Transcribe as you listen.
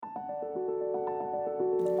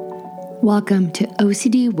Welcome to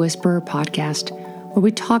OCD Whisperer Podcast, where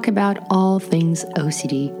we talk about all things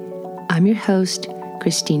OCD. I'm your host,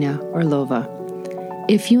 Christina Orlova.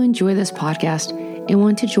 If you enjoy this podcast and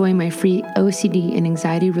want to join my free OCD and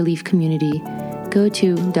anxiety relief community, go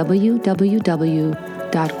to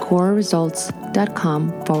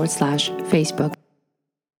www.coreresults.com/Facebook.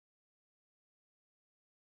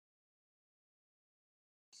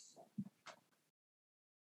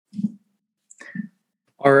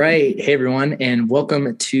 All right. Hey, everyone, and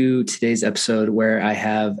welcome to today's episode where I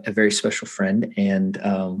have a very special friend and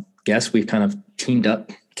guest. We've kind of teamed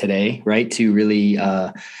up today, right, to really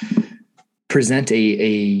present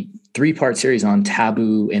a three-part series on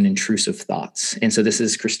taboo and intrusive thoughts. And so this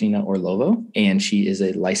is Christina Orlovo, and she is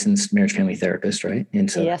a licensed marriage family therapist, right? And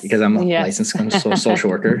so yes. Because I'm a licensed social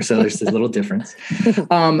worker, so there's this little difference.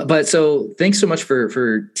 But so thanks so much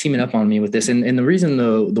for teaming up on me with this. And the reason,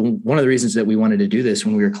 one of the reasons that we wanted to do this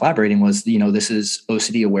when we were collaborating was, this is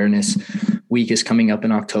OCD Awareness Week is coming up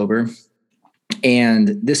in October.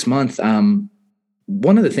 And this month,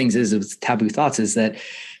 one of the things is with taboo thoughts is that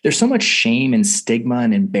there's so much shame and stigma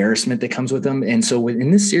and embarrassment that comes with them. And so in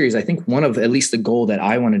this series, I think one of at least the goal that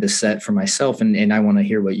I wanted to set for myself, and I want to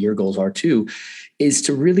hear what your goals are too, is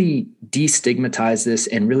to really destigmatize this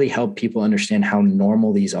and really help people understand how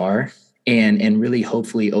normal these are and really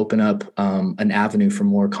hopefully open up an avenue for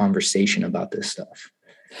more conversation about this stuff.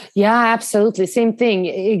 Yeah, absolutely. Same thing.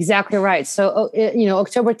 Exactly right. So,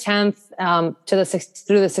 October 10th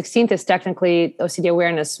through the 16th is technically OCD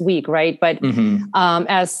Awareness Week, right? But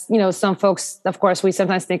as some folks, of course, we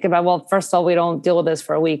sometimes think about, well, first of all, we don't deal with this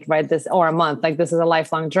for a week, right? Or a month. Like this is a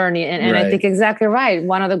lifelong journey. And right. I think exactly right.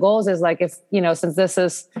 One of the goals is like, since this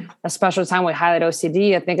is a special time we highlight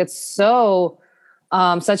OCD, I think it's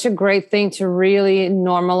such a great thing to really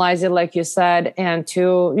normalize it, like you said, and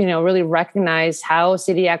to, really recognize how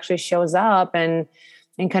OCD actually shows up and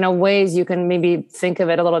in kind of ways you can maybe think of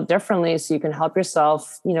it a little differently so you can help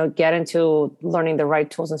yourself, get into learning the right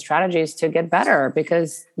tools and strategies to get better,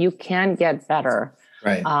 because you can get better.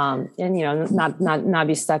 Right. And, not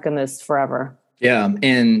be stuck in this forever. Yeah.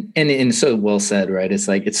 And so well said, right? It's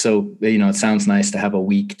like, it's so, it sounds nice to have a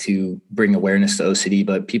week to bring awareness to OCD,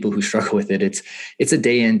 but people who struggle with it, it's a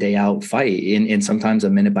day in, day out fight and sometimes a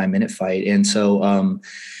minute by minute fight. And so on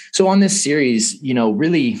this series,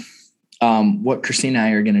 really what Christina and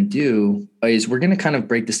I are going to do is we're going to kind of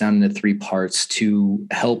break this down into three parts to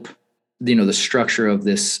help, the structure of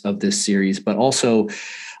this series, but also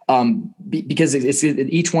because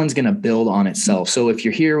each one's going to build on itself. So if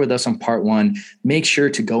you're here with us on part one, make sure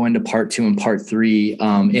to go into part two and part three.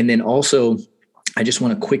 And then also, I just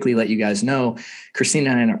want to quickly let you guys know, Christina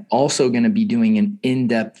and I are also going to be doing an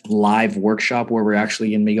in-depth live workshop where we're actually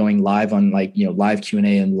going to be going live on live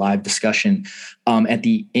Q&A and live discussion at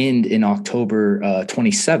the end in October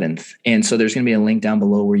 27th. And so there's going to be a link down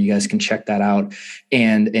below where you guys can check that out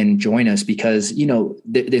and join us, because,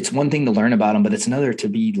 it's one thing to learn about them, but it's another to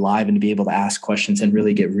be live and to be able to ask questions and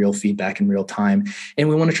really get real feedback in real time. And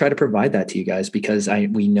we want to try to provide that to you guys because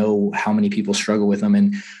we know how many people struggle with them,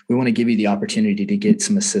 and we want to give you the opportunity to get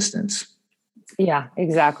some assistance. Yeah,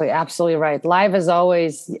 exactly. Absolutely right. Live is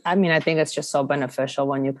always, I think it's just so beneficial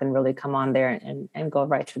when you can really come on there and go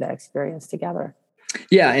right through that experience together.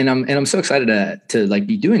 Yeah. And I'm so excited to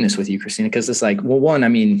be doing this with you, Christina, because it's like, well, one,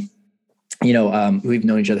 we've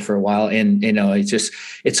known each other for a while, and,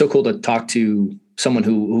 it's so cool to talk to someone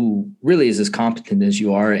who really is as competent as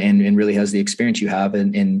you are and really has the experience you have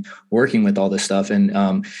in working with all this stuff. And,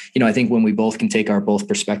 I think when we both can take our both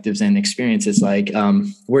perspectives and experiences,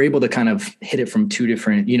 we're able to kind of hit it from two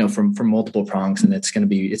different, from multiple prongs, and it's going to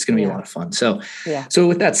be a lot of fun. So, So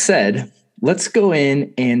with that said, let's go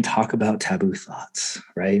in and talk about taboo thoughts.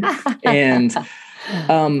 Right. And,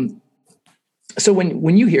 so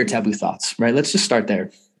when you hear taboo thoughts, right, let's just start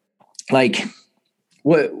there.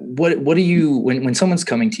 What do you, when someone's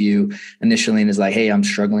coming to you initially and is like, hey, I'm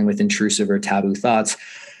struggling with intrusive or taboo thoughts,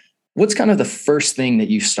 what's kind of the first thing that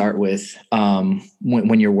you start with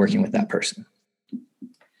when you're working with that person?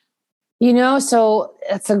 So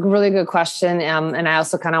it's a really good question. And I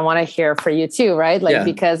also kind of want to hear for you too, right?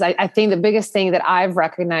 Because I think the biggest thing that I've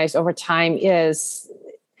recognized over time is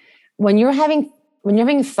when you're having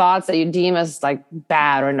thoughts that you deem as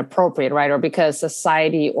bad or inappropriate, right? Or because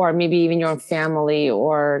society or maybe even your own family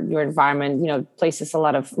or your environment, places a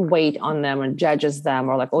lot of weight on them or judges them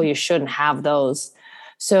or oh, you shouldn't have those.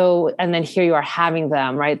 So, and then here you are having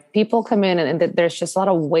them, right? People come in and there's just a lot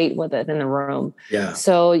of weight with it in the room. Yeah.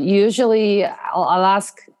 So usually I'll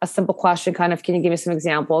ask a simple question, kind of, can you give me some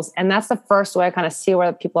examples? And that's the first way I kind of see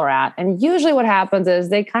where people are at. And usually what happens is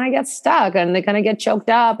they kind of get stuck and they kind of get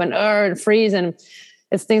choked up and freeze. And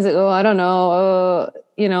it's things like, oh, I don't know,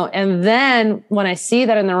 and then when I see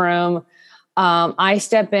that in the room, I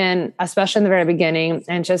step in, especially in the very beginning,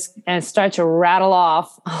 and start to rattle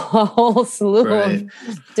off a whole slew of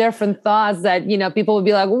different thoughts that, people would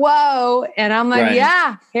be like, whoa. And I'm like,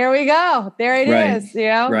 yeah, here we go. There it is,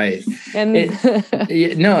 Right. And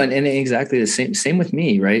and exactly the same with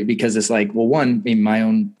me. Right. Because it's like, well, one, in my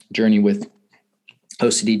own journey with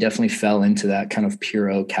OCD definitely fell into that kind of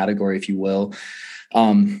pure category, if you will.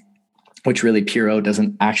 Which really pure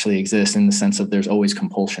doesn't actually exist in the sense of there's always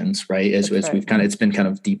compulsions, right? As we've it's been kind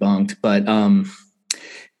of debunked. But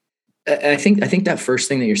I think that first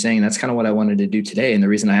thing that you're saying, that's kind of what I wanted to do today. And the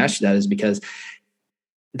reason I asked you that is because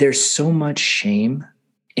there's so much shame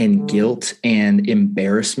and guilt and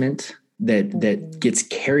embarrassment that gets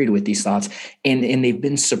carried with these thoughts. And they've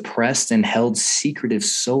been suppressed and held secretive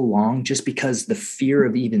so long just because the fear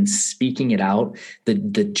of even speaking it out, the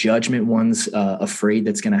judgment one's afraid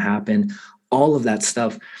that's going to happen, all of that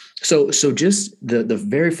stuff. So just the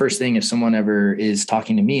very first thing, if someone ever is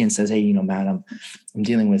talking to me and says, hey, Matt, I'm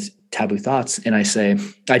dealing with taboo thoughts. And I say,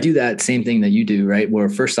 I do that same thing that you do, right? Where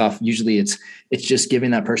first off, usually it's just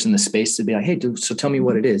giving that person the space to be like, hey, so tell me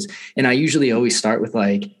what it is. And I usually always start with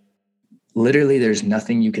like, literally, there's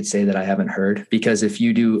nothing you could say that I haven't heard, because if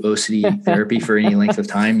you do OCD therapy for any length of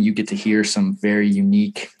time, you get to hear some very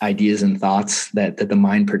unique ideas and thoughts that the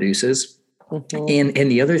mind produces. Mm-hmm. And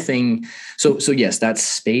the other thing, so yes, that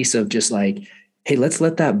space of just like, hey, let's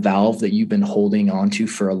let that valve that you've been holding onto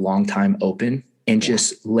for a long time open and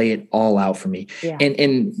just lay it all out for me. Yeah.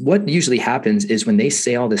 And what usually happens is when they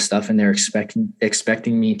say all this stuff and they're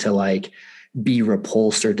expecting me to like be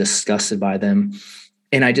repulsed or disgusted by them,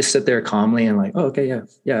 and I just sit there calmly and like, oh, okay,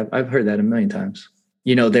 yeah, I've heard that a million times.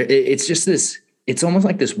 It's just this, it's almost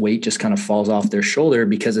like this weight just kind of falls off their shoulder,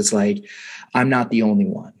 because it's like, I'm not the only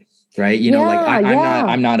one, right?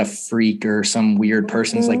 I'm not a freak or some weird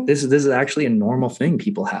person. It's like, this is actually a normal thing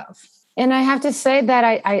people have. And I have to say that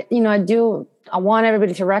I want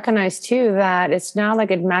everybody to recognize too, that it's not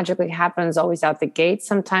like it magically happens always out the gate.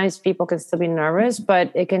 Sometimes people can still be nervous,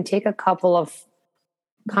 but it can take a couple of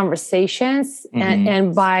conversations. Mm-hmm.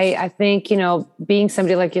 And by, I think, being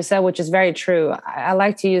somebody like you said, which is very true. I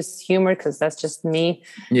like to use humor because that's just me.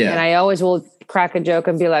 Yeah. And I always will crack a joke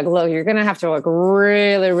and be like, look, you're going to have to work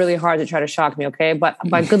really, really hard to try to shock me. Okay. But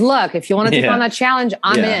good luck. If you want to take on that challenge,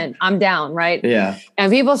 I'm in, I'm down. Right. Yeah.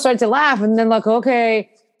 And people start to laugh and then like,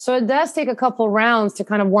 okay. So it does take a couple rounds to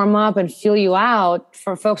kind of warm up and feel you out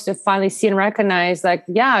for folks to finally see and recognize like,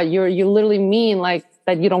 yeah, you literally mean like,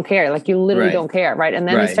 that you don't care, like you literally don't care, right? And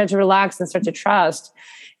then you start to relax and start to trust,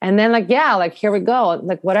 and then like, yeah, like here we go,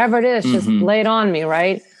 like whatever it is, just lay it on me,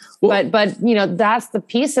 right? Well, but that's the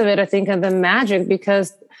piece of it, I think, of the magic,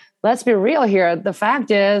 because let's be real here. The fact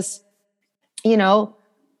is,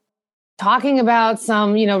 talking about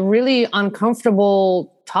some really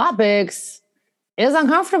uncomfortable topics is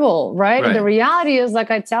uncomfortable, right? And the reality is, like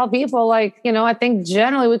I tell people, like I think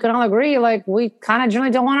generally we can all agree, like we kind of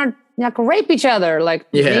generally don't want to rape each other,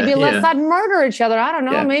 like maybe let's not murder each other. I don't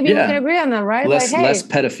know. Maybe we can agree on that, right? Less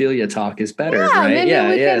pedophilia talk is better, right? Maybe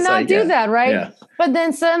we can not do that, right? Yeah. But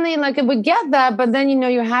then suddenly, like if we get that, but then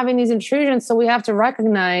you're having these intrusions, so we have to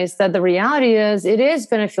recognize that the reality is it is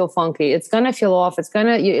going to feel funky. It's going to feel off. You're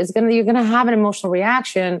going to have an emotional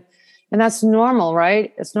reaction, and that's normal,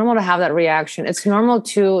 right? It's normal to have that reaction. It's normal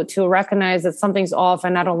to recognize that something's off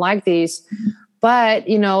and I don't like these, but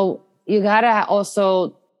you gotta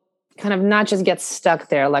also kind of not just get stuck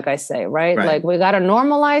there, like I say, right? Like we got to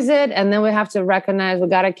normalize it. And then we have to recognize we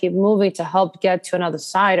got to keep moving to help get to another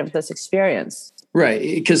side of this experience. Right.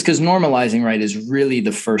 Because normalizing, right, is really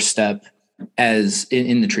the first step as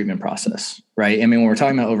in the treatment process, right? I mean, when we're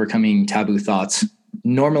talking about overcoming taboo thoughts,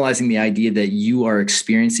 normalizing the idea that you are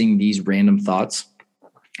experiencing these random thoughts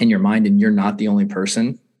in your mind and you're not the only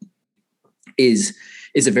person is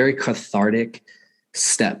a very cathartic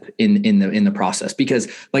step in the process. Because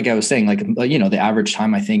like I was saying, like, the average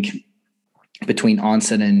time I think between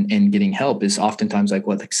onset and getting help is oftentimes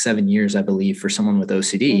like 7 years, I believe, for someone with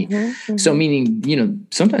OCD. So meaning,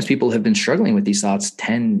 sometimes people have been struggling with these thoughts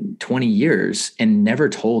 10, 20 years and never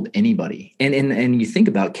told anybody. And you think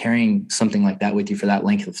about carrying something like that with you for that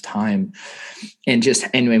length of time. And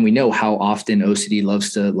we know how often OCD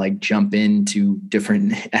loves to like jump into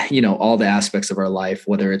different, all the aspects of our life,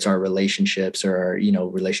 whether it's our relationships or our,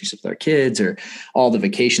 relationships with our kids or all the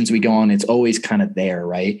vacations we go on, it's always kind of there.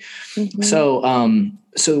 Right. So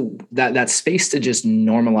that space to just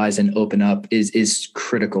normalize and open up is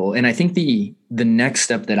critical. And I think the next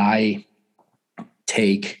step that I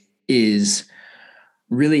take is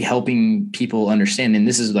really helping people understand. And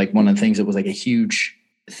this is like one of the things that was like a huge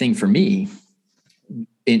thing for me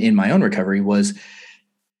in my own recovery, was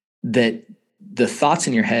that the thoughts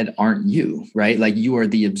in your head aren't you, right? Like you are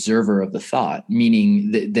the observer of the thought,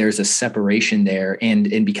 meaning that there's a separation there.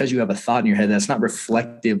 And because you have a thought in your head, that's not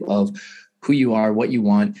reflective of who you are, what you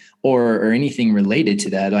want, or anything related to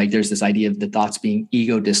that. Like there's this idea of the thoughts being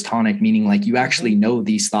ego dystonic, meaning like you actually know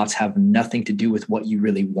these thoughts have nothing to do with what you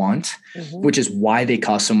really want, which is why they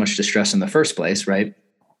cause so much distress in the first place, right?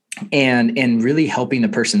 And really helping the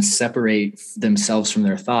person separate themselves from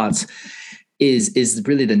their thoughts is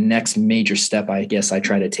really the next major step, I guess, I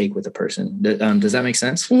try to take with a person. Does that make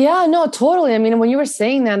sense? Yeah, no, totally. I mean, when you were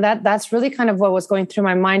saying that's really kind of what was going through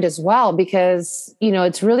my mind as well, because,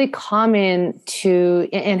 it's really common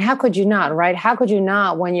and how could you not, right? How could you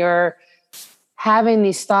not when you're having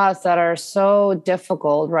these thoughts that are so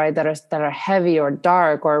difficult, right? That are heavy or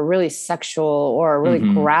dark or really sexual or really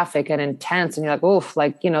graphic and intense. And you're like, oof,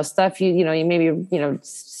 like, stuff you maybe,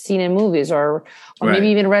 seen in movies or maybe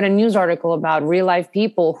even read a news article about real life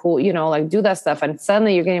people who, like do that stuff. And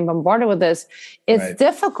suddenly you're getting bombarded with this. It's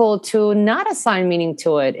difficult to not assign meaning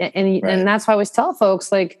to it. And that's why I always tell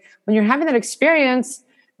folks, like, when you're having that experience,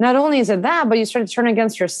 not only is it that, but you start to turn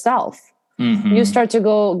against yourself. You start to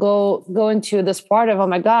go into this part of, oh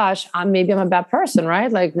my gosh, maybe I'm a bad person,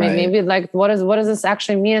 right? Like maybe like, what does this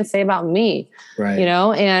actually mean and say about me? Right.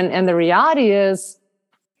 And the reality is,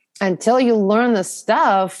 until you learn the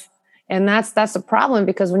stuff, and that's the problem,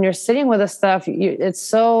 because when you're sitting with the stuff, it's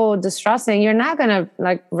so distressing. You're not going to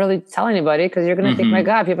like really tell anybody, because you're going to think, my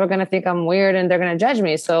God, people are going to think I'm weird and they're going to judge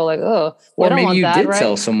me. So like, or maybe you did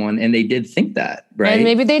tell someone and they did think that, right? And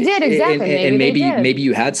maybe they did, exactly. And maybe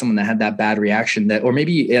you had someone that had that bad reaction, or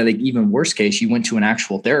maybe like even worst case, you went to an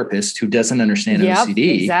actual therapist who doesn't understand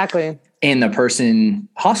OCD. Exactly. And the person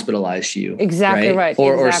hospitalized you. Exactly right.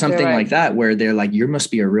 Or something like that, where they're like, you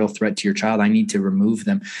must be a real threat to your child. I need to remove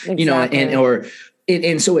them, Exactly.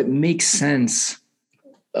 and so it makes sense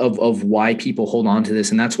of why people hold on to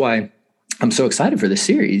this. And that's why I'm so excited for the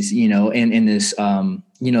series, and this,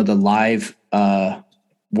 the live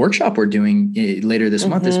workshop we're doing later this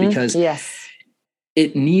month is because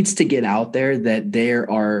it needs to get out there that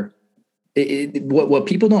there are, what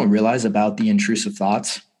people don't realize about the intrusive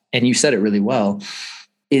thoughts, and you said it really well,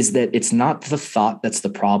 is that it's not the thought that's the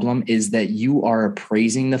problem, is that you are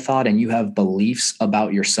appraising the thought and you have beliefs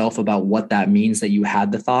about yourself, about what that means that you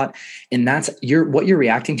had the thought. And that's what you're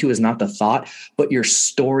reacting to is not the thought, but your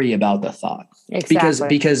story about the thought. Exactly.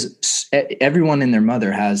 Because everyone and their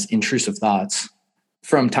mother has intrusive thoughts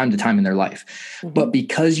from time to time in their life. But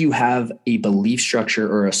because you have a belief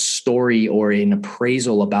structure or a story or an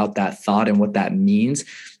appraisal about that thought and what that means,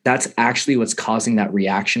 that's actually what's causing that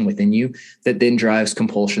reaction within you that then drives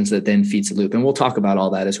compulsions, that then feeds the loop. And we'll talk about all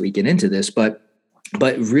that as we get into this, but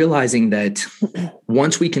realizing that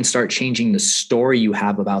once we can start changing the story you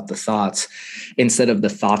have about the thoughts instead of the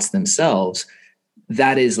thoughts themselves,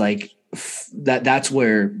 that is like that's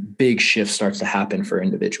where big shift starts to happen for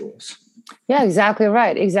individuals. Yeah, exactly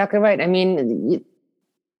right. Exactly right. I mean,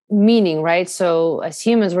 meaning, right? So as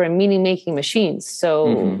humans, we're meaning-making machines.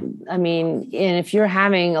 So, I mean, and if you're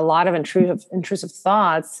having a lot of intrusive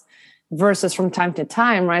thoughts versus from time to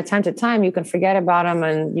time, right? Time to time, you can forget about them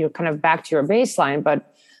and you're kind of back to your baseline.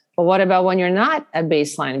 But what about when you're not at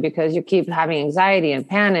baseline? Because you keep having anxiety and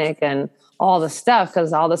panic and all the stuff,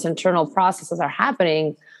 because all this internal processes are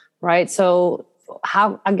happening, right? So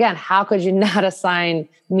how could you not assign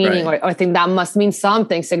meaning or think that must mean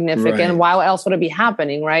something significant? Why else would it be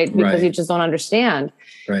happening? Right. Because you just don't understand.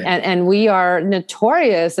 Right. And we are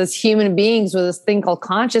notorious as human beings with this thing called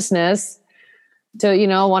consciousness to,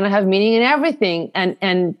 want to have meaning in everything.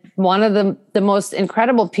 And one of the most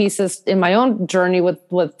incredible pieces in my own journey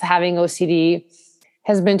with having OCD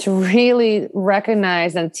has been to really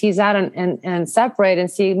recognize and tease out and separate and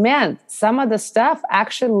see, man, some of the stuff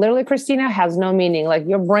actually literally, Christina, has no meaning. Like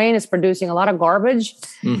your brain is producing a lot of garbage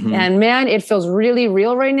and man, it feels really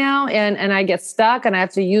real right now. And I get stuck and I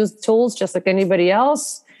have to use tools just like anybody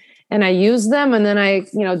else. And I use them and then I,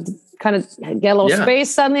 kind of get a little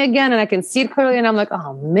space suddenly again and I can see it clearly and I'm like,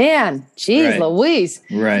 oh man, geez, Louise.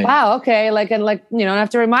 Right. Wow. Okay. I have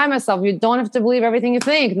to remind myself, you don't have to believe everything you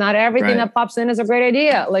think. Not everything that pops in is a great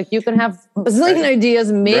idea. Like you can have a bazillion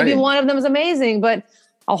ideas. Maybe one of them is amazing, but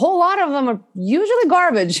a whole lot of them are usually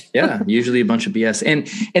garbage. Yeah. Usually a bunch of BS.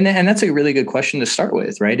 And that's a really good question to start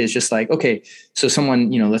with, right? It's just like, okay, so someone,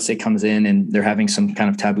 let's say comes in and they're having some kind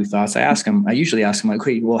of taboo thoughts. I usually ask them like,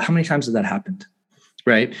 okay, well, how many times has that happened?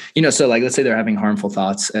 Right. So like, let's say they're having harmful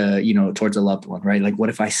thoughts, towards a loved one, right? Like what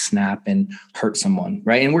if I snap and hurt someone?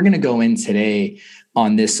 Right. And we're going to go in today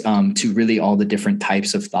on this, to really all the different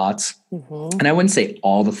types of thoughts. And I wouldn't say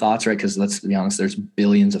all the thoughts, right? Because let's be honest, there's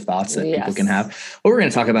billions of thoughts that people can have. What we're going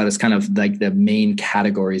to talk about is kind of like the main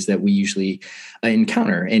categories that we usually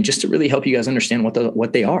encounter. And just to really help you guys understand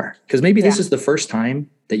what they are, because maybe this is the first time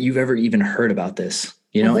that you've ever even heard about this,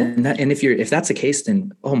 and if that's the case,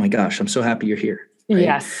 then, oh my gosh, I'm so happy you're here. Right?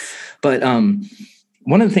 Yes. But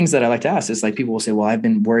one of the things that I like to ask is like people will say, well, I've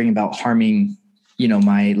been worrying about harming,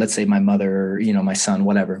 let's say my mother, or, my son,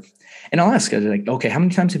 whatever. And I'll ask, like, okay, how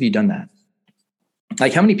many times have you done that?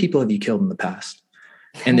 Like, how many people have you killed in the past?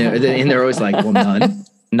 And they're always like, well, none.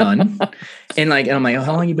 And I'm like, oh,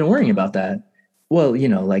 how long have you been worrying about that? Well,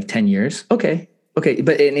 like 10 years. Okay.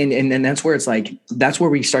 But, and that's where it's like, that's where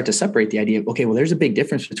we start to separate the idea of, okay, well, there's a big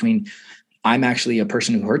difference between I'm actually a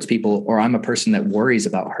person who hurts people, or I'm a person that worries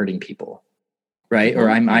about hurting people. Right. Or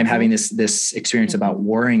I'm having this experience about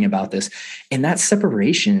worrying about this. And that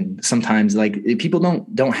separation, sometimes like people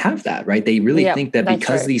don't have that, right? They really think that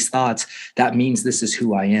because these thoughts, that means this is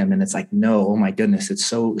who I am. And it's like, no, oh my goodness, it's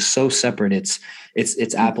so separate.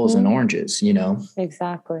 It's apples and oranges,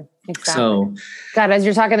 Exactly. So, God, as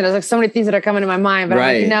you're talking, there's like so many things that are coming to my mind, but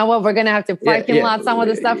I'm like, you know what, we're going to have to parking lot some of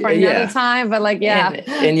the stuff for another time, but like,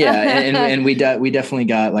 and we definitely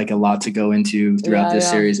got like a lot to go into throughout this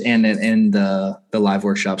series and the live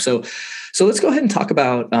workshop. So let's go ahead and talk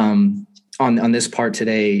about, on this part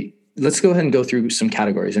today, let's go ahead and go through some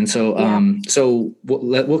categories. And so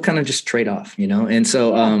we'll kind of just trade off, and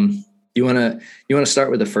so, You want to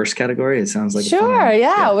start with the first category? It sounds like sure.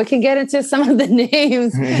 Yeah, we can get into some of the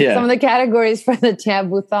names, some of the categories for the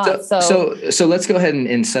taboo thoughts. So let's go ahead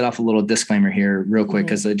and set off a little disclaimer here real quick,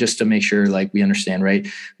 because just to make sure like we understand, right?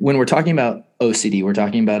 When we're talking about OCD, we're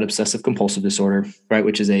talking about obsessive compulsive disorder, right?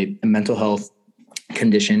 Which is a mental health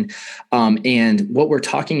condition. And what we're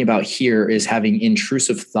talking about here is having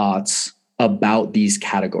intrusive thoughts about these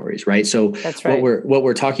categories, right? So that's right. What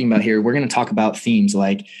we're talking about here, we're going to talk about themes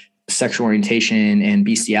like sexual orientation and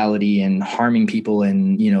bestiality and harming people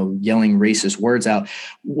and, yelling racist words out.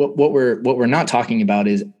 What we're not talking about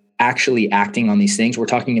is actually acting on these things. We're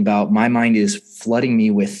talking about my mind is flooding me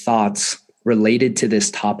with thoughts related to this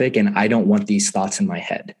topic, and I don't want these thoughts in my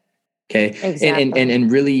head. Okay. Exactly. And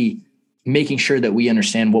really making sure that we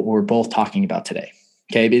understand what we're both talking about today.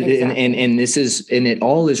 Okay. Exactly. And it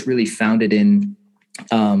all is really founded in,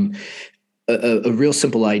 a real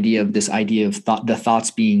simple idea of this idea of the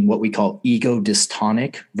thoughts being what we call ego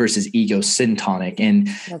dystonic versus ego syntonic. And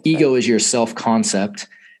ego is your self-concept.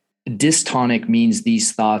 Dystonic means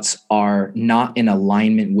these thoughts are not in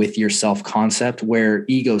alignment with your self-concept, where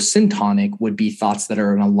ego syntonic would be thoughts that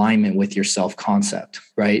are in alignment with your self-concept,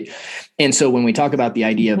 right? And so when we talk about the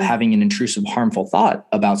idea of having an intrusive, harmful thought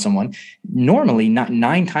about someone, normally not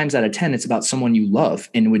 9 times out of 10, it's about someone you love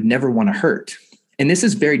and would never want to hurt. And this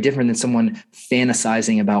is very different than someone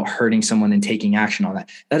fantasizing about hurting someone and taking action on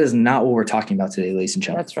that. That is not what we're talking about today, ladies and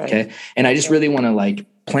gentlemen. That's right. Okay. And I just really want to like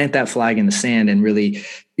plant that flag in the sand and really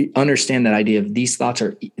understand that idea of these thoughts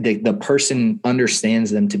are the person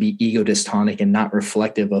understands them to be ego dystonic and not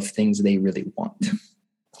reflective of things they really want.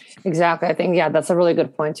 Exactly. I think, that's a really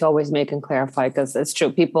good point to always make and clarify, because it's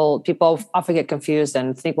true. People often get confused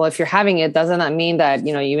and think, well, if you're having it, doesn't that mean that,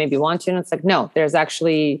 you maybe want to? And it's like, no, there's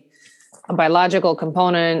actually a biological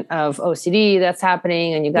component of OCD that's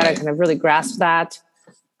happening, and you got to kind of really grasp that,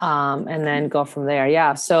 and then go from there.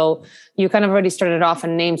 Yeah. So you kind of already started off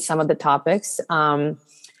and named some of the topics. We'll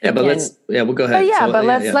go ahead.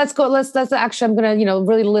 Let's go. Let's actually, I'm going to,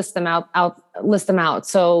 really list them out.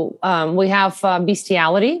 So, we have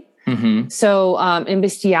bestiality. Mm-hmm. So, in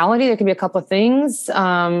bestiality, there can be a couple of things,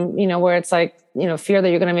 where it's like, fear that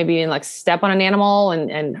you're going to maybe like step on an animal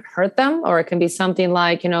and hurt them. Or it can be something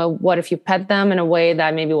like, what if you pet them in a way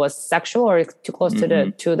that maybe was sexual or too close to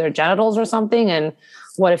their genitals or something. And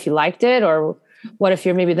what if you liked it? Or what if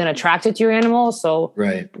you're maybe then attracted to your animal? So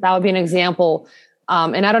that would be an example.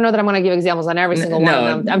 And I don't know that I'm going to give examples on every single one of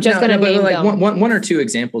them. I'm just going to name like them. One or two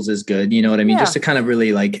examples is good. You know what I mean? Just to kind of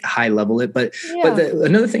really like high level it. But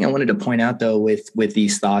another thing I wanted to point out though, with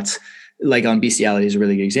these thoughts, like on bestiality is a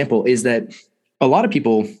really good example, is that a lot of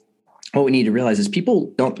people, what we need to realize is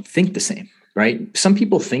people don't think the same. Right. Some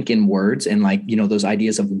people think in words, and like, you know, those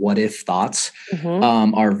ideas of what if thoughts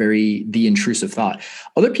are the intrusive thought.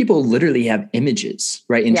 Other people literally have images,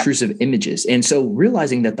 right? Intrusive images. And so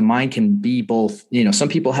realizing that the mind can be both, you know, some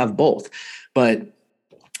people have both, but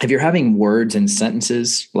if you're having words and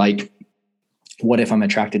sentences, like, what if I'm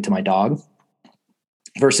attracted to my dog,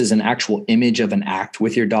 versus an actual image of an act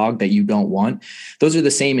with your dog that you don't want, those are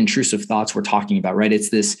the same intrusive thoughts we're talking about, right? It's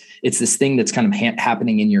this thing that's kind of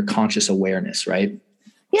happening in your conscious awareness, right?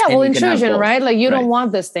 Yeah, well, intrusion, right? Like you don't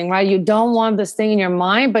want this thing, right? You don't want this thing in your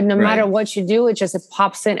mind, but no matter what you do, it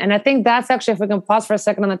pops in. And I think that's actually, if we can pause for a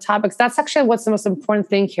second on the topics, that's actually what's the most important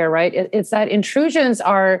thing here, right? It's that intrusions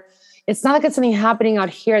are, it's not like it's something happening out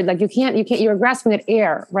here. Like you can't, you're grasping at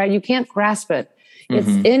air, right? You can't grasp it. It's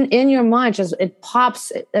in your mind,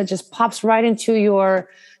 it just pops right into your,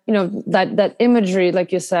 you know, that imagery,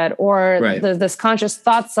 like you said, or this conscious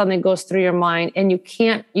thought suddenly goes through your mind, and you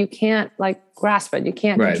can't like grasp it, you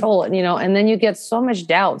can't control it, you know, and then you get so much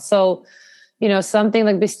doubt. So, you know, something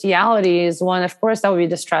like bestiality is one, of course, that would be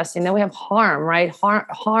distressing. Then we have harm, right?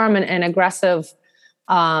 Harm and aggressive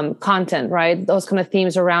content, right? Those kind of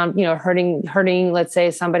themes around, you know, hurting, let's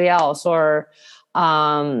say somebody else, or you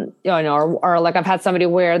know, or like I've had somebody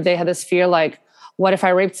where they had this fear, like, what if I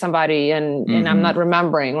raped somebody and I'm not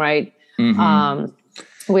remembering, right? We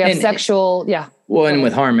have sexual, Well, and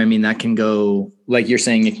with harm, I mean, that can go, like you're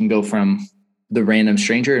saying, it can go from the random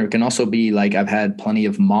stranger. It can also be like, I've had plenty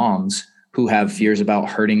of moms who have fears about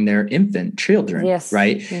hurting their infant children,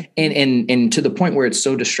 right? And to the point where it's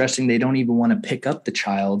so distressing, they don't even want to pick up the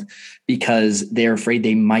child because they're afraid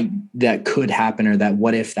that could happen, or that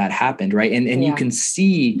what if that happened, right? And you can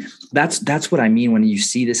see, that's what I mean when you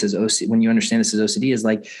see this as OCD, when you understand this as OCD, is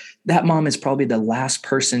like, that mom is probably the last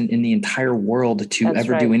person in the entire world to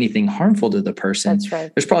ever do anything harmful to the person. That's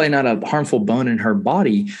right. There's probably not a harmful bone in her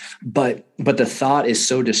body, but the thought is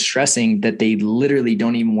so distressing that they literally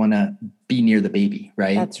don't even want to be near the baby,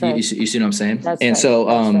 right? That's right. You see what I'm saying? That's and right.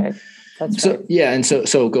 so, That's so right. yeah, and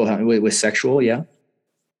so go ahead with sexual, Yeah,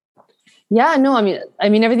 no, I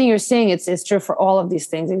mean, everything you're saying, it's true for all of these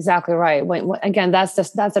things. Exactly right. Again, that's a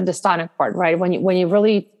dystonic part, right? When you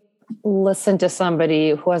really listen to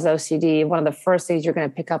somebody who has OCD, one of the first things you're going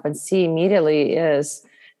to pick up and see immediately is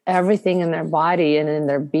everything in their body and in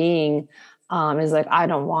their being is like, I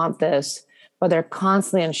don't want this, but they're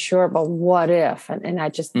constantly unsure about what if, and I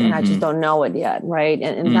just don't know it yet, right?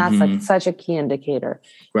 And that's like such a key indicator,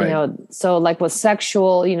 you know. So like with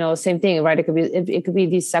sexual, you know, same thing, right? It could be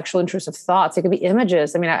these sexual intrusive thoughts. It could be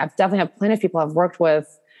images. I mean, I've definitely had plenty of people I've worked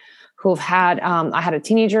with who've had, I had a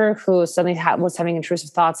teenager who suddenly was having intrusive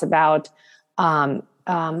thoughts about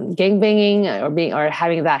gangbanging or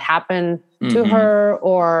having that happen to her,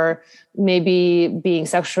 or maybe being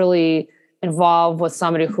sexually involved with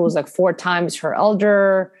somebody who's like 4 times her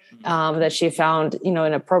elder, that she found, you know,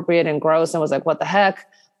 inappropriate and gross, and was like, what the heck?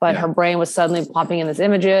 But her brain was suddenly popping in these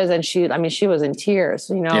images, and she was in tears,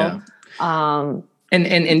 you know?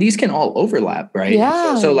 And these can all overlap, right?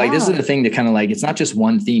 So like, this is the thing that kind of like, it's not just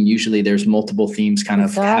one theme. Usually there's multiple themes kind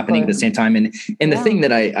of happening at the same time. And the thing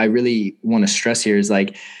that I really want to stress here is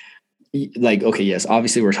like, okay, yes,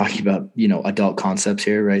 obviously we're talking about, you know, adult concepts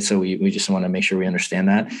here, right? So we just want to make sure we understand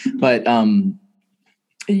that. But,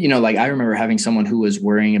 you know, like I remember having someone who was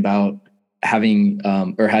worrying about having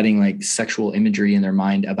like sexual imagery in their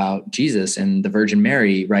mind about Jesus and the Virgin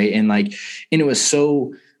Mary, right? And it was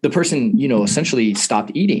so, the person, you know, essentially stopped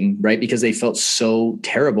eating, right? Because they felt so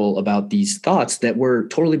terrible about these thoughts that were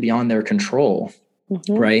totally beyond their control.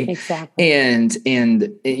 Right. Exactly. And,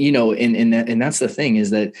 you know, and that's the thing, is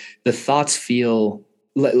that the thoughts feel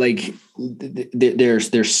like they're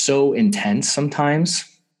so intense sometimes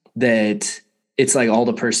that it's like all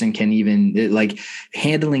the person can even, like,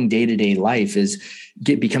 handling day-to-day life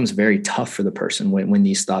becomes very tough for the person when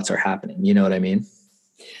these thoughts are happening. You know what I mean?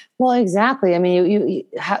 Well, exactly. I mean,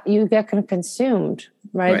 you get kind of consumed,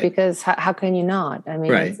 right? Because how can you not? I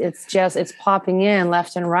mean, it's popping in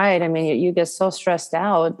left and right. I mean, you get so stressed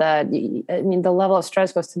out that, the level of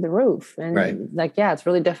stress goes through the roof, and it's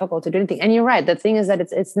really difficult to do anything. And you're right. The thing is that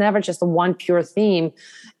it's never just one pure theme.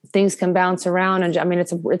 Things can bounce around, and I mean,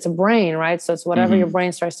 it's a brain, right? So it's whatever your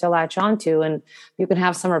brain starts to latch onto, and you can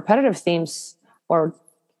have some repetitive themes or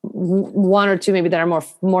one or two maybe that are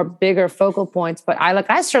more bigger focal points. But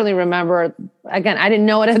I certainly remember, again, I didn't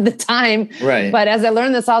know it at the time. Right. But as I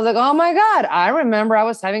learned this, I was like, oh my God, I remember I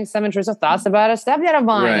was having some intrusive thoughts about a stepdad of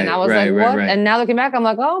mine. And I was like, what? Right. And now looking back, I'm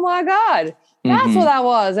like, oh my God, that's what that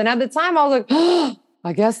was. And at the time I was like, oh,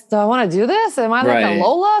 I guess, do I want to do this? Am I like a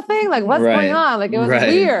Lola thing? Like, what's going on? Like, it was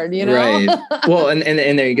weird, you know? Right. Well, and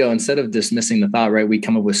there you go. Instead of dismissing the thought, right, we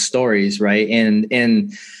come up with stories, right?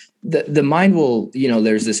 And the mind will,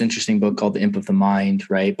 there's this interesting book called The Imp of the Mind,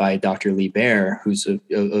 right, by Dr. Lee Baer, who's a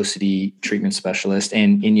OCD treatment specialist.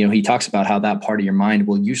 And he talks about how that part of your mind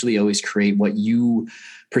will usually always create what you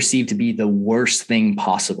perceive to be the worst thing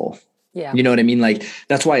possible. Yeah. You know what I mean? Like,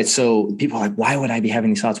 that's why it's so, people are like, why would I be having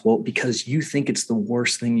these thoughts? Well, because you think it's the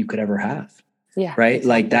worst thing you could ever have. Yeah. Right. Exactly.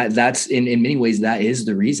 Like that's in many ways, that is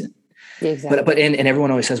the reason. Exactly. But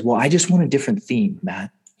everyone always says, well, I just want a different theme,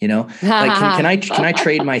 Matt. Like, can I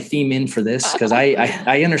trade my theme in for this? Cause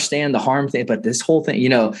I understand the harm thing, but this whole thing,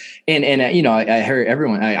 I heard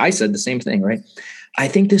everyone, I said the same thing, right? I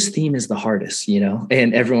think this theme is the hardest,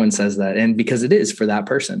 and everyone says that. And because it is for that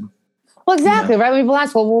person. Well, exactly. Right. When people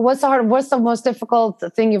ask, well, what's the most difficult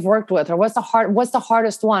thing you've worked with? Or what's the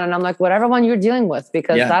hardest one? And I'm like, whatever one you're dealing with,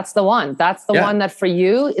 because that's the one. That's the one that for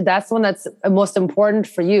you, that's the one that's most important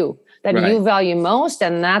for you, that you value most.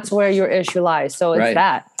 And that's where your issue lies. So it's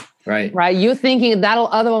that. Right. You thinking that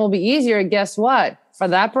other one will be easier. Guess what? For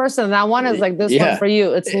that person, that one is like this one for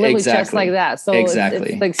you. It's literally just like that. So it's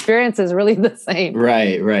the experience is really the same.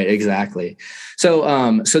 Right. Exactly. So,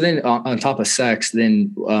 then on top of sex,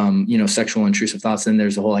 then, sexual intrusive thoughts, then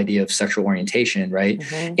there's the whole idea of sexual orientation. Right.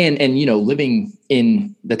 Mm-hmm. And, living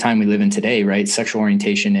in the time we live in today, right. Sexual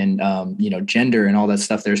orientation and, gender and all that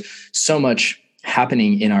stuff. There's so much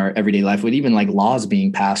happening in our everyday life with even like laws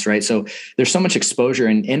being passed. Right. So there's so much exposure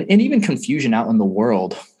and even confusion out in the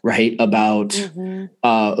world, right. About,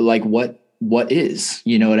 like what is,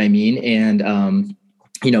 you know what I mean? And,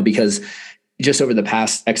 because just over the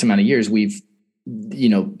past X amount of years, we've,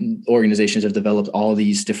 organizations have developed all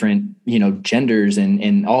these different, genders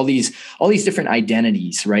and all these different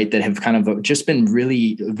identities, right. That have kind of just been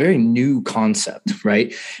really a very new concept.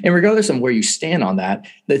 Right. And regardless of where you stand on that,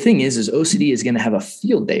 the thing is OCD is going to have a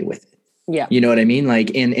field day with it. Yeah. You know what I mean? Like,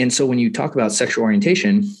 and so when you talk about sexual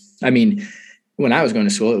orientation, I mean, when I was going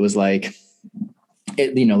to school, it was like,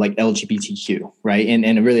 like LGBTQ, right?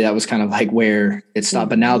 And really that was kind of like where it stopped.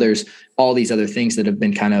 But now there's all these other things that have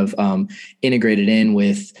been kind of integrated in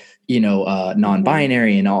with,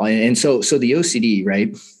 non-binary and all. And so the OCD,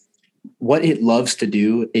 right? What it loves to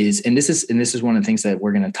do is, and this is one of the things that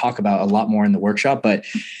we're going to talk about a lot more in the workshop, but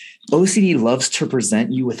OCD loves to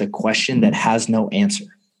present you with a question that has no answer.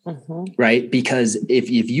 Right. Because if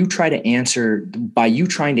you try to answer by you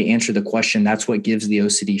trying to answer the question, that's what gives the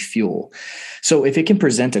OCD fuel. So if it can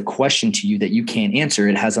present a question to you that you can't answer,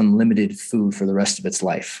 it has unlimited food for the rest of its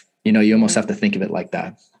life. You almost have to think of it like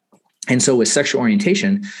that. And so with sexual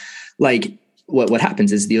orientation, like what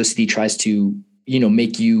happens is the OCD tries to,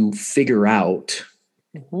 make you figure out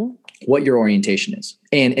what your orientation is.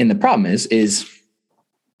 And the problem is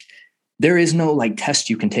there is no like test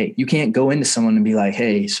you can take. You can't go into someone and be like,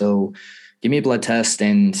 hey, so give me a blood test.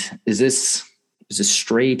 And is this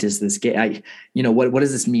straight? Is this gay? What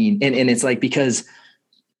does this mean? And it's like, because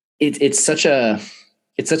it's such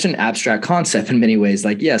an abstract concept in many ways.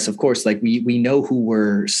 Like, yes, of course, like we know who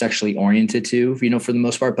we're sexually oriented to, for the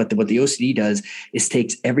most part, but what the OCD does is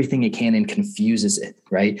takes everything it can and confuses it.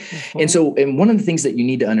 Right. And one of the things that you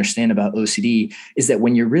need to understand about OCD is that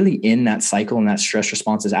when you're really in that cycle and that stress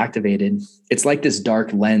response is activated, it's like this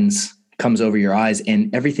dark lens comes over your eyes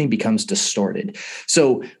and everything becomes distorted.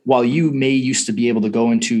 So while you may used to be able to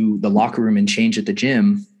go into the locker room and change at the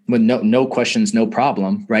gym, with no questions, no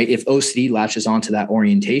problem, right? If OCD latches onto that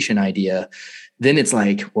orientation idea, then it's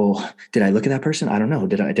like, well, did I look at that person? I don't know.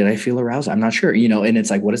 Did I feel aroused? I'm not sure, and it's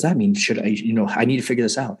like, what does that mean? Should I, I need to figure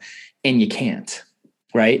this out. And you can't,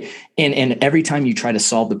 right? And every time you try to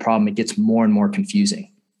solve the problem, it gets more and more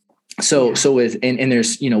confusing. So with, and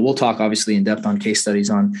there's, we'll talk obviously in depth on case studies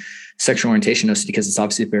on sexual orientation OCD, because it's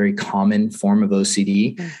obviously a very common form of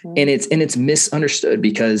OCD. And it's misunderstood,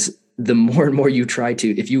 because the more and more you try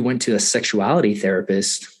to, if you went to a sexuality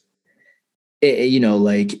therapist,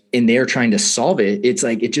 and they're trying to solve it, it's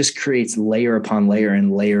like, it just creates layer upon layer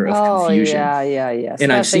and layer of confusion. Yeah.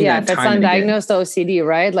 And I've seen that if it's undiagnosed OCD,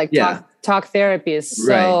 right? Like talk therapy is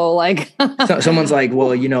so like. Someone's like,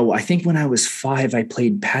 well, I think when I was 5, I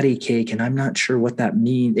played patty cake and I'm not sure what that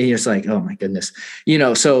means. And it's like, oh my goodness,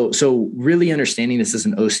 so really understanding this is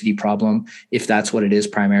an OCD problem, if that's what it is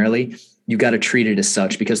primarily, you got to treat it as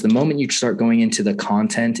such, because the moment you start going into the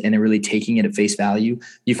content and really taking it at face value,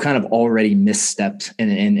 you've kind of already misstepped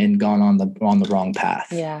and gone on the wrong path.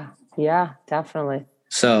 Yeah, definitely.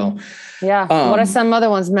 So, what are some other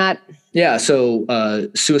ones, Matt? Yeah. So,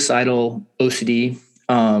 suicidal OCD,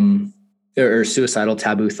 or suicidal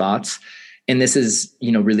taboo thoughts. And this is,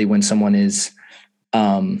 really when someone is,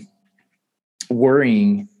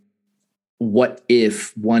 worrying, what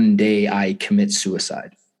if one day I commit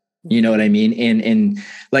suicide? You know what I mean? And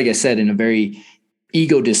like I said, in a very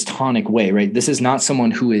ego dystonic way, right? This is not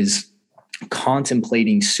someone who is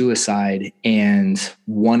contemplating suicide and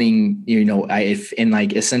wanting,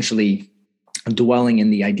 essentially dwelling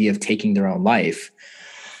in the idea of taking their own life.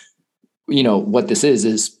 What this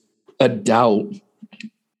is a doubt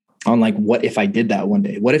on like, what if I did that one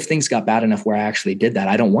day? What if things got bad enough where I actually did that?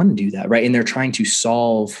 I don't want to do that. Right. And they're trying to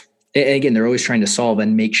solve, again, they're always trying to solve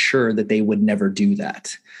and make sure that they would never do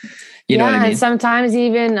that. You know what I mean? And sometimes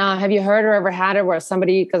even, have you heard or ever had it where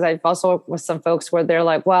somebody, because I've also worked with some folks where they're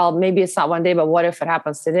like, well, maybe it's not one day, but what if it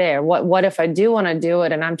happens today? Or what if I do want to do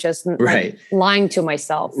it and I'm just like, lying to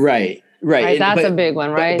myself? Right. That's a big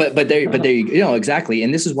one, right? But there you exactly.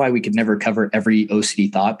 And this is why we could never cover every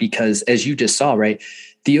OCD thought, because as you just saw, right,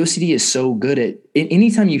 the OCD is so good at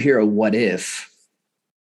anytime you hear a what if,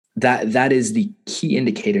 that is the key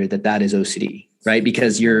indicator that is OCD, right?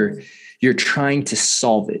 Because you're trying to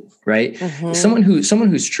solve it, right? Mm-hmm. Someone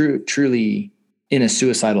who's truly in a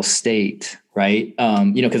suicidal state, right?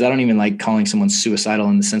 Because I don't even like calling someone suicidal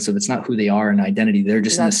in the sense of it's not who they are and identity. They're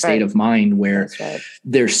just in a state of mind where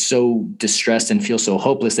they're so distressed and feel so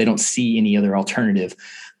hopeless they don't see any other alternative.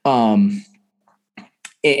 And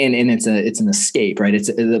it's an escape, right? It's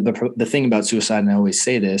the thing about suicide, and I always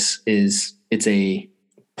say this, is it's a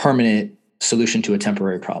permanent solution to a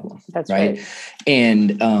temporary problem. That's right.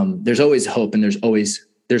 And there's always hope, and there's always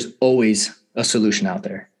a solution out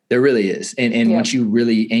there. There really is. And once you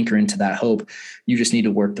really anchor into that hope, you just need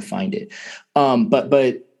to work to find it.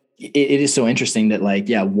 But it is so interesting that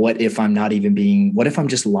what if I'm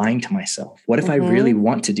just lying to myself? What if I really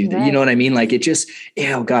want to do that? Right. You know what I mean? Like, it just,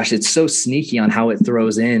 it's so sneaky on how it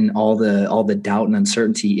throws in all the doubt and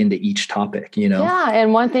uncertainty into each topic, Yeah.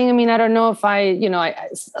 And one thing, I don't know if a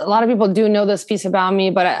lot of people do know this piece about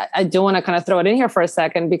me, but I do want to kind of throw it in here for a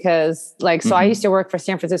second, because I used to work for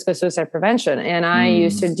San Francisco Suicide Prevention, and I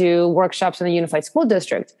used to do workshops in the Unified School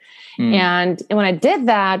District. And when I did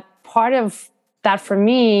that, part of that for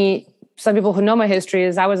me, some people who know my history,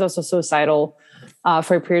 is I was also suicidal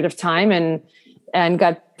for a period of time and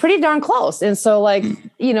got pretty darn close. And so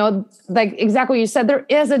exactly what you said, there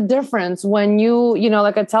is a difference when you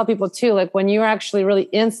I tell people too, when you're actually really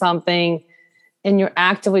in something and you're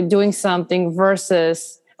actively doing something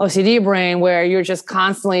versus OCD brain, where you're just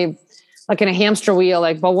constantly like in a hamster wheel,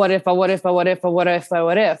 but what if,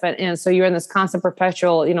 and so you're in this constant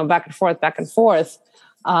perpetual, back and forth.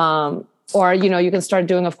 Or, you can start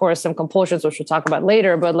doing, of course, some compulsions, which we'll talk about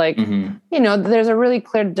later. But there's a really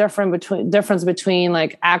clear difference between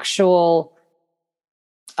actual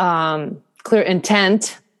clear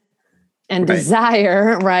intent and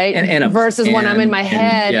desire, right? And versus when I'm in my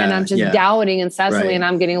head and I'm just doubting incessantly, and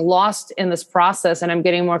I'm getting lost in this process, and I'm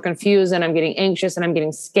getting more confused, and I'm getting anxious, and I'm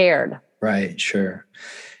getting scared. Right. Sure.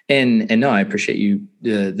 And no, I appreciate you,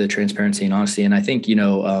 the transparency and honesty. And I think,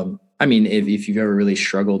 if you've ever really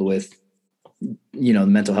struggled with,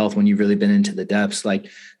 mental health, when you've really been into the depths, like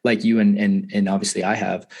you and obviously I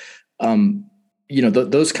have,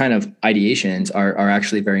 those kind of ideations are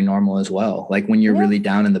actually very normal as well. Like when you're really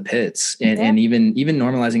down in the pits, and even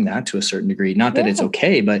normalizing that to a certain degree, not that it's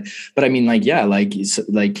okay, but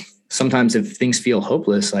sometimes if things feel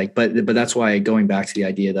hopeless, but that's why, going back to the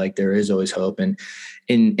idea that there is always hope. And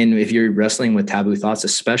if you're wrestling with taboo thoughts,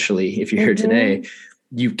 especially if you're here today,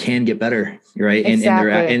 you can get better, right?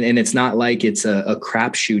 Exactly. And it's not like it's a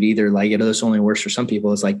crapshoot either. This only works for some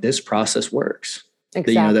people. It's like, this process works.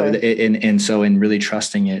 Exactly. And so in really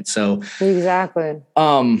trusting it. So exactly.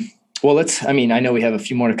 Well, I know we have a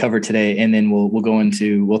few more to cover today, and then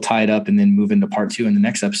we'll tie it up and then move into part 2 in the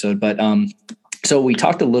next episode. But so we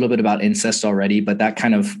talked a little bit about incest already, but that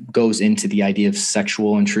kind of goes into the idea of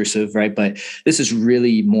sexual intrusive, right? But this is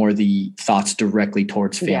really more the thoughts directly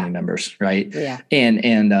towards family members, right? Yeah.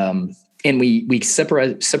 And we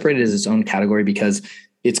separate it as its own category because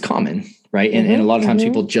it's common, right? And a lot of times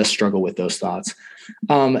people just struggle with those thoughts.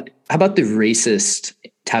 How about the racist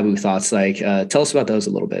taboo thoughts. Like, tell us about those a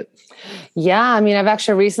little bit. Yeah. I mean, I've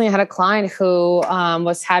actually recently had a client who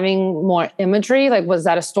was having more imagery, like was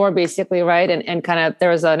at a store basically, right? And kind of, there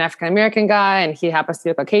was an African-American guy and he happens to be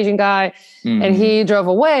a Caucasian guy, and he drove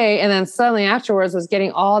away. And then suddenly afterwards was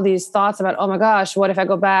getting all these thoughts about, oh my gosh, what if I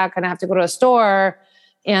go back and I have to go to a store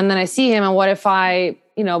and then I see him, and what if I,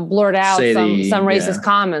 blurt out some racist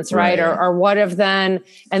comments, right? Or what if then,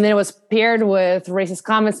 and then it was paired with racist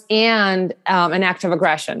comments and an act of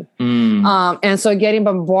aggression. And so getting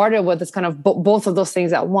bombarded with this kind of both of those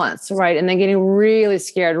things at once, right? And then getting really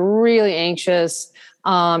scared, really anxious.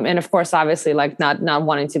 And of course, obviously, like not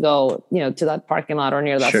wanting to go, to that parking lot or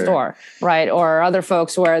near that store, right? Or other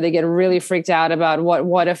folks where they get really freaked out about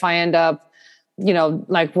what if I end up,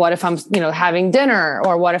 like what if I'm, having dinner,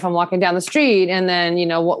 or what if I'm walking down the street and then,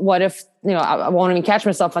 what if, I won't even catch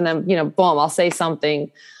myself and then, boom, I'll say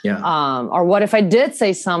something. Or what if I did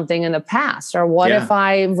say something in the past, or what if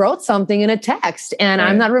I wrote something in a text and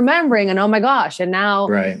I'm not remembering, and oh my gosh. And now,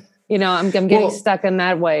 I'm getting stuck in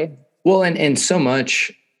that way. Well, and so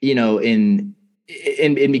much,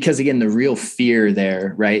 and because again, the real fear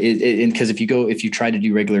there, right? And because if you try to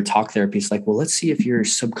do regular talk therapy, it's like, well, let's see if you're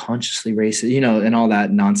subconsciously racist, and all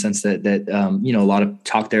that nonsense that a lot of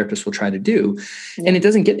talk therapists will try to do, and it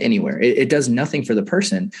doesn't get anywhere. It does nothing for the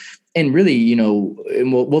person. And really,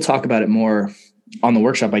 and we'll talk about it more on the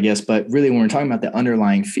workshop, I guess, but really when we're talking about the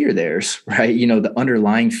underlying fear there's, right? The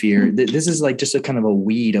underlying fear, this is like just a kind of a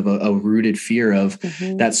weed of a rooted fear of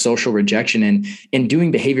that social rejection and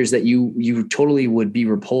doing behaviors that you totally would be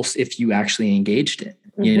repulsed if you actually engaged in,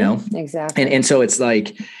 Exactly. And so it's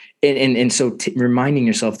like, and so reminding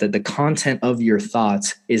yourself that the content of your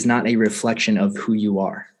thoughts is not a reflection of who you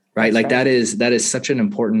are, right? That's like that is such an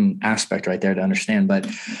important aspect right there to understand. But,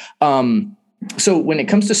 so when it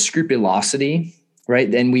comes to scrupulosity,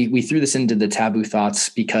 right, then we threw this into the taboo thoughts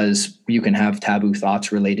because you can have taboo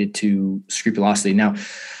thoughts related to scrupulosity. Now,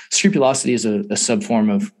 scrupulosity is a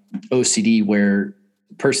subform of OCD where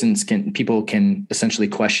people can essentially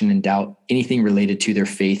question and doubt anything related to their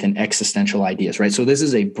faith and existential ideas, right? So this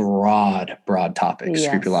is a broad topic,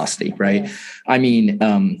 scrupulosity, right? Yes. I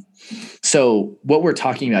mean, so what we're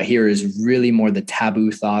talking about here is really more the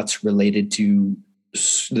taboo thoughts related to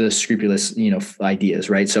the scrupulous, ideas,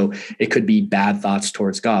 right? So it could be bad thoughts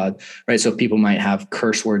towards God, right? So people might have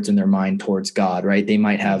curse words in their mind towards God, right? They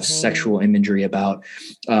might have sexual imagery about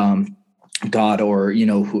God or,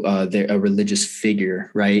 a religious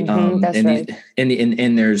figure, right? That's right.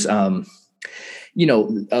 And there's, I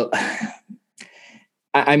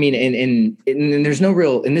mean, and there's no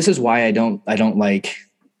real, and this is why I don't like,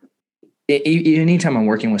 anytime I'm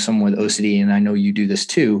working with someone with OCD, and I know you do this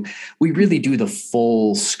too, we really do the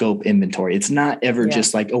full scope inventory. It's not ever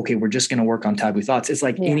just like, okay, we're just going to work on taboo thoughts. It's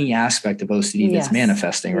like any aspect of OCD that's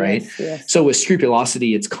manifesting, right? Yes. So with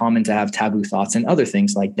scrupulosity, it's common to have taboo thoughts and other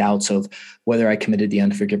things like doubts of whether I committed the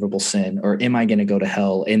unforgivable sin, or am I going to go to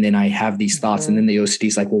hell? And then I have these thoughts, and then the OCD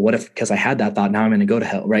is like, well, what if, because I had that thought, now I'm going to go to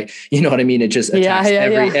hell, right? You know what I mean? It just attacks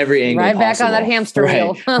every angle right possible. Back on that hamster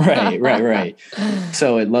wheel. Right.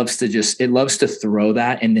 So it loves to throw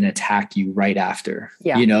that and then attack you right after,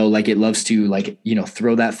 like it loves to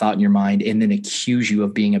throw that thought in your mind and then accuse you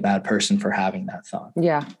of being a bad person for having that thought. So,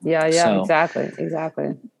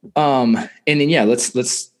 exactly. And then,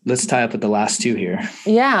 let's tie up with the last two here.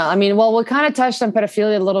 Yeah. I mean, well, we kind of touched on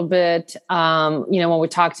pedophilia a little bit, when we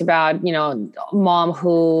talked about, mom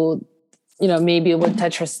who, maybe would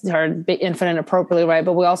touch her infant inappropriately. Right.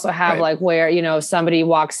 But we also have where, somebody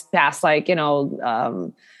walks past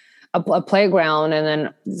a playground and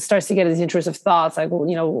then starts to get these intrusive thoughts like,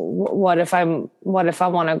 what if I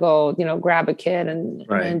want to go, grab a kid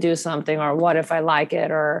and do something, or what if I like it,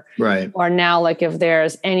 or now, like if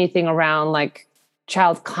there's anything around like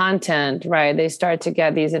child content, right, they start to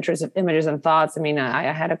get these intrusive images and thoughts. I mean, I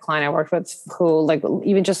had a client I worked with who, like,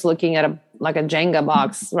 even just looking at a Jenga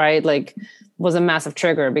box, right, like was a massive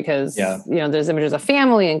trigger because, there's images of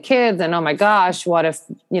family and kids and, oh my gosh, what if,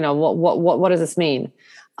 what does this mean?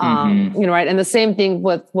 Right. And the same thing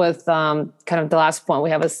with kind of the last point, we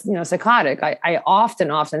have a, psychotic. I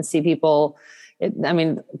often see people,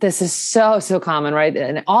 this is so common, right?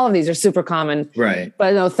 And all of these are super common, right?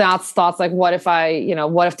 But thoughts like, what if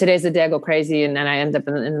what if today's the day I go crazy and I end up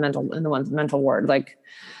in the mental ward? Like,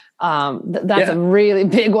 that's a really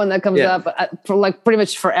big one that comes up for like pretty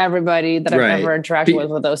much for everybody that I've ever interacted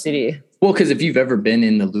with OCD. Well, because if you've ever been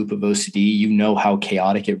in the loop of OCD, you know how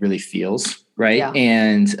chaotic it really feels, right? Yeah.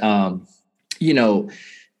 And,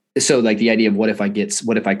 so like the idea of what if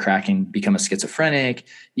I crack and become a schizophrenic,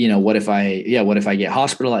 what if I get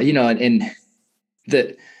hospitalized, and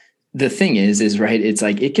the thing is right, it's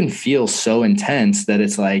like it can feel so intense that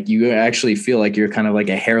it's like you actually feel like you're kind of like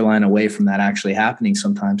a hairline away from that actually happening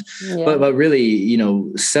sometimes. Yeah. But really, you know,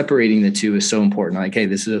 separating the two is so important. Like, hey,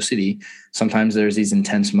 this is OCD. Sometimes there's these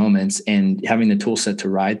intense moments, and having the tool set to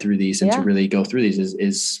ride through these and to really go through these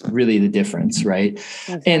is really the difference, right?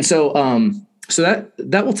 Exactly. And so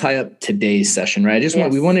that will tie up today's session, right?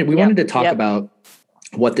 We wanted to talk about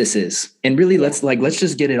what this is, and really let's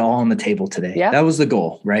just get it all on the table today. Yep. That was the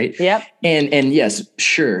goal, right? Yep. And yes,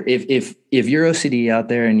 sure. If you're OCD out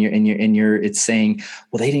there and you're it's saying,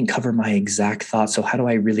 well, they didn't cover my exact thoughts, so how do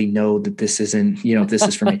I really know that this isn't, you know, this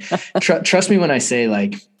is for me? Trust me when I say,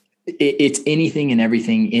 like, it's anything and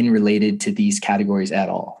everything in related to these categories at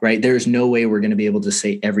all, right? There's no way we're going to be able to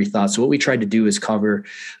say every thought. So what we tried to do is cover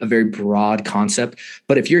a very broad concept.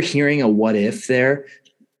 But if you're hearing a what if there,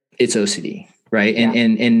 it's OCD. Right. Yeah.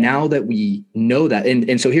 And now that we know that,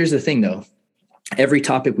 and so here's the thing though, every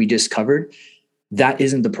topic we just covered, that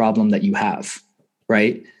isn't the problem that you have,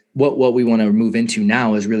 right? What we want to move into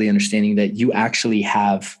now is really understanding that you actually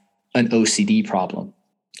have an OCD problem,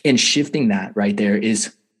 and shifting that right there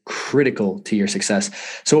is critical to your success.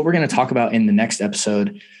 So what we're going to talk about in the next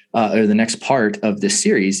episode or the next part of this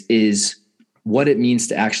series is what it means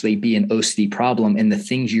to actually be an OCD problem and the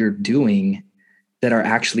things you're doing that are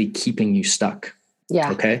actually keeping you stuck.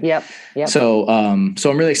 Yeah. Okay. Yep. So I'm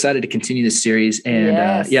really excited to continue this series,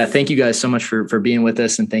 and thank you guys so much for being with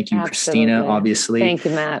us, and thank you, Absolutely. Christina, obviously. Thank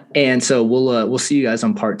you, Matt. And so we'll see you guys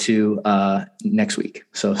on part 2 next week.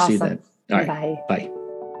 So awesome. See you then. All right. Bye.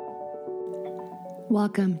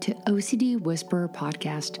 Welcome to OCD Whisperer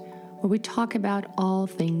Podcast, where we talk about all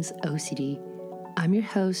things OCD. I'm your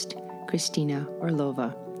host, Christina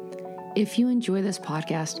Orlova. If you enjoy this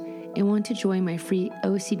podcast and want to join my free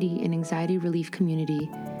OCD and anxiety relief community,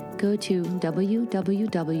 go to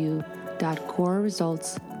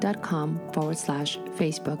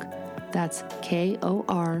www.coreresults.com/Facebook. That's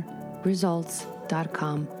KOR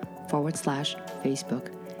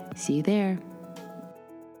results.com/Facebook. See you there.